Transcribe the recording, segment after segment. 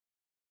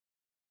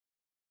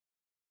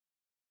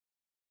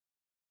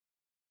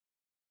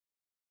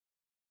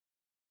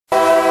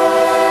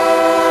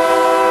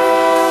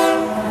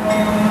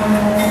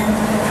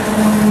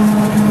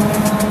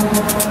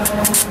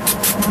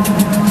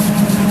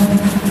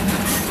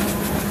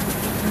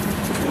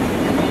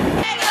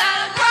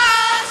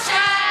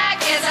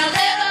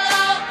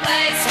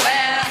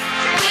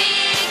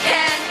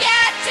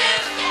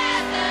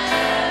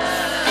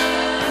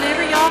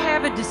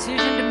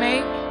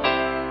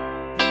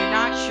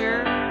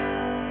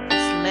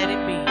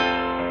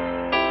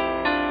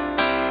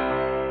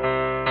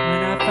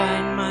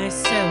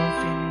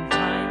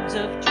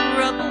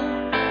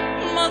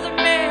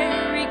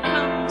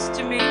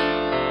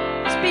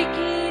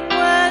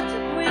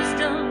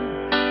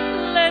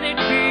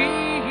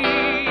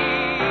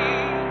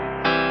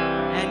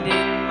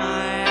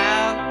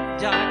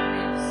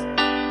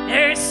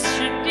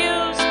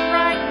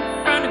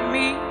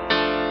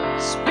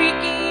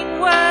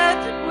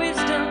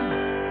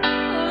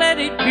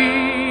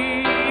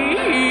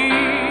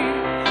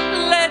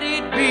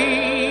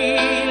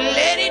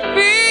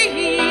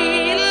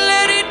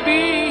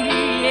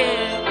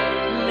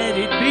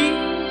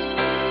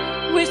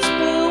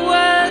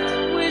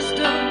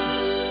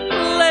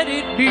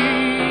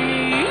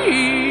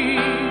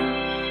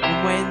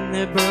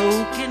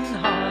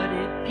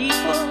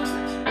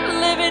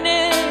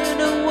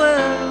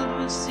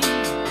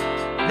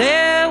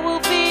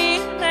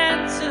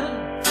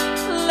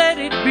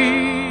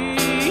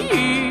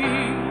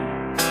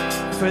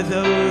For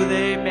though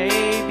they may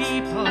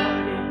be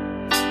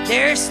parted,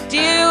 there's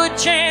still a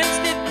chance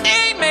that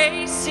they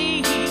may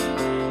see.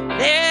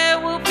 There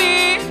will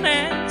be an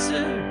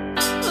answer.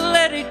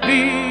 Let it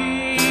be.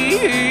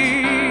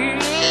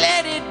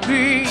 Let it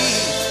be.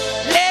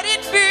 Let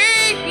it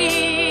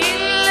be.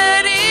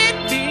 Let it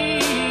be.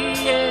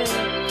 Yeah.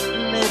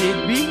 Let it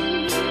be.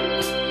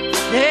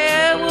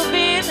 There will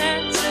be an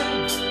answer.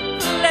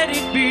 Let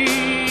it be.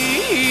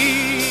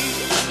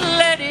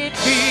 Let it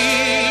be.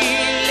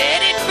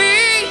 Let it be.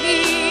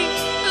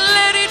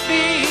 Let it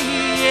be.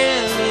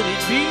 Yeah, let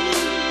it be.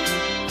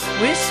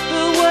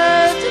 Whisper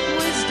words of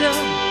wisdom.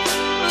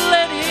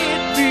 Let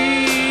it be.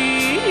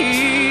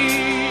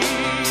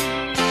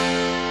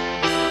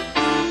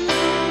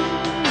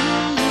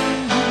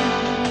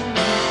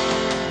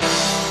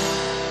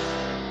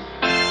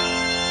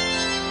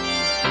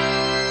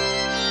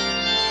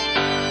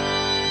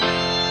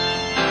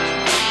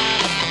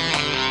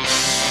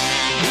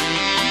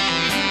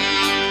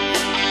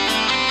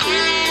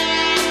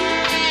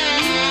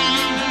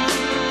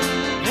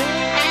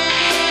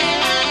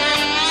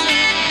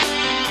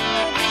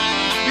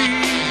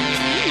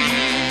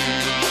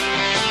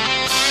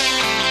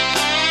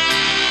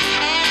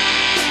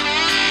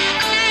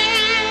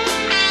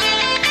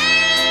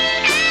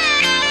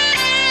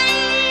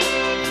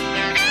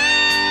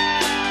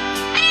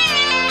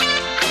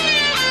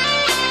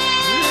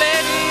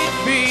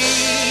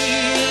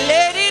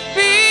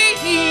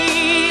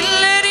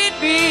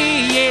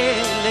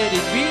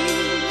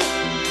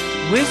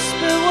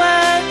 Whisper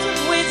words of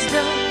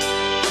wisdom,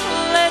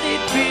 let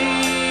it be.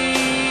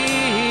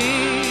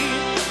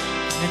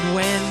 And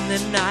when the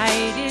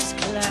night is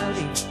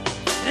cloudy,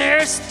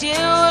 there's still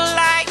a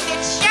light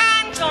that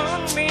shines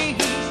on me.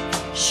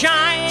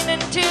 Shine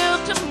until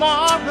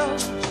tomorrow,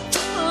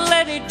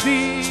 let it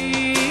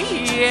be.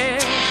 Yeah.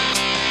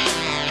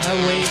 I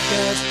wake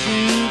up to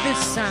the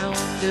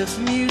sound of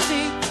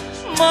music.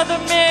 Mother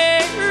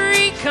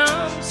Mary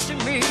comes to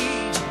me,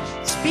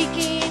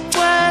 speaking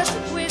words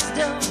of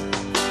wisdom.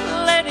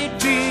 Let it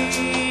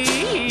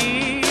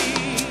be.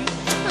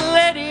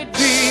 Let it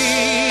be.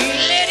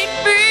 Let it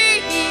be.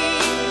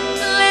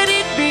 Let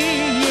it be.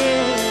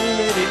 Yeah,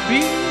 let it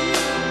be.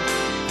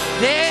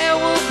 There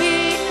will be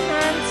an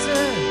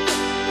answer.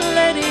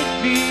 Let it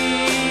be.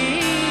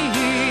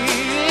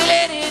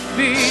 Let it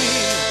be.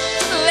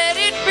 Let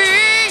it be.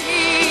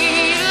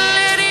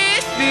 Let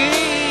it be.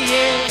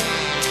 Yeah,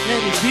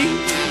 let it be.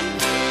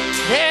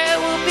 There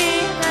will be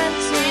an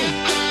answer.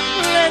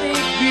 Let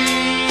it be.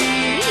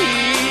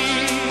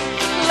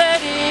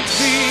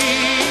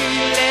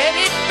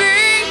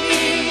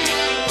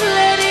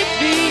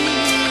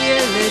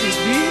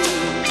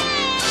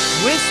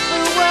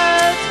 Whisper words